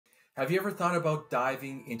Have you ever thought about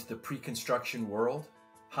diving into the pre-construction world?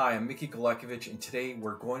 Hi, I'm Galekovic, and today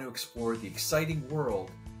we're going to explore the exciting world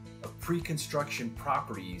of pre-construction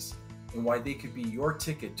properties and why they could be your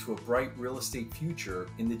ticket to a bright real estate future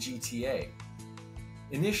in the GTA.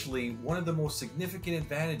 Initially, one of the most significant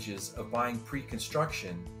advantages of buying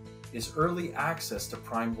pre-construction is early access to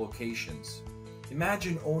prime locations.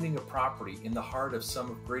 Imagine owning a property in the heart of some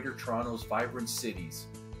of Greater Toronto's vibrant cities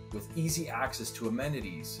with easy access to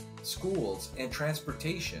amenities, schools, and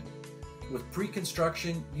transportation. With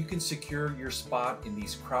pre-construction, you can secure your spot in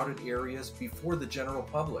these crowded areas before the general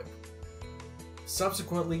public.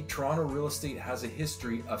 Subsequently, Toronto real estate has a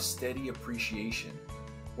history of steady appreciation.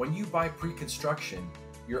 When you buy pre-construction,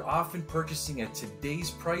 you're often purchasing at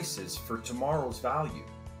today's prices for tomorrow's value.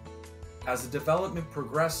 As the development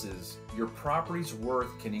progresses, your property's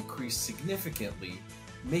worth can increase significantly,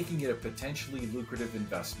 making it a potentially lucrative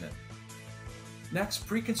investment. Next,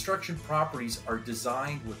 pre-construction properties are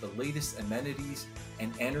designed with the latest amenities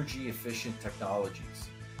and energy-efficient technologies.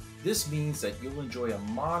 This means that you'll enjoy a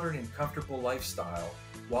modern and comfortable lifestyle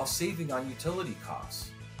while saving on utility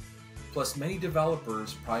costs. Plus, many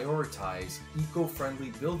developers prioritize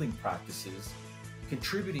eco-friendly building practices,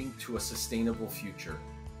 contributing to a sustainable future.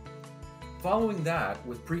 Following that,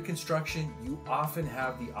 with pre-construction, you often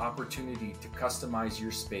have the opportunity to customize your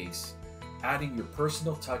space, adding your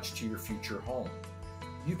personal touch to your future home.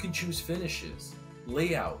 You can choose finishes,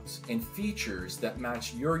 layouts, and features that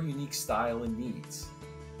match your unique style and needs.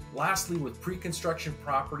 Lastly, with pre-construction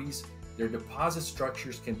properties, their deposit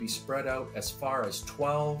structures can be spread out as far as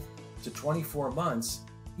 12 to 24 months,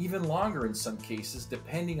 even longer in some cases,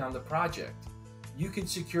 depending on the project. You can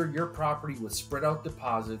secure your property with spread out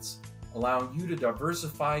deposits, allowing you to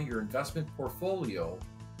diversify your investment portfolio,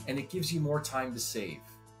 and it gives you more time to save.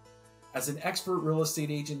 As an expert real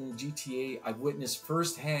estate agent in the GTA, I've witnessed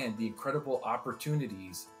firsthand the incredible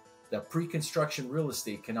opportunities that pre-construction real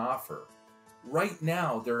estate can offer. Right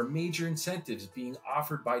now, there are major incentives being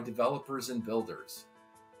offered by developers and builders.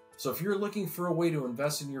 So if you're looking for a way to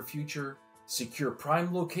invest in your future, secure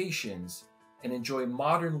prime locations, and enjoy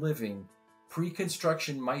modern living,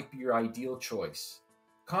 pre-construction might be your ideal choice.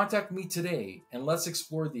 Contact me today and let's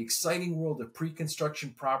explore the exciting world of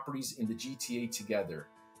pre-construction properties in the GTA together.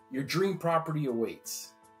 Your dream property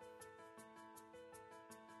awaits.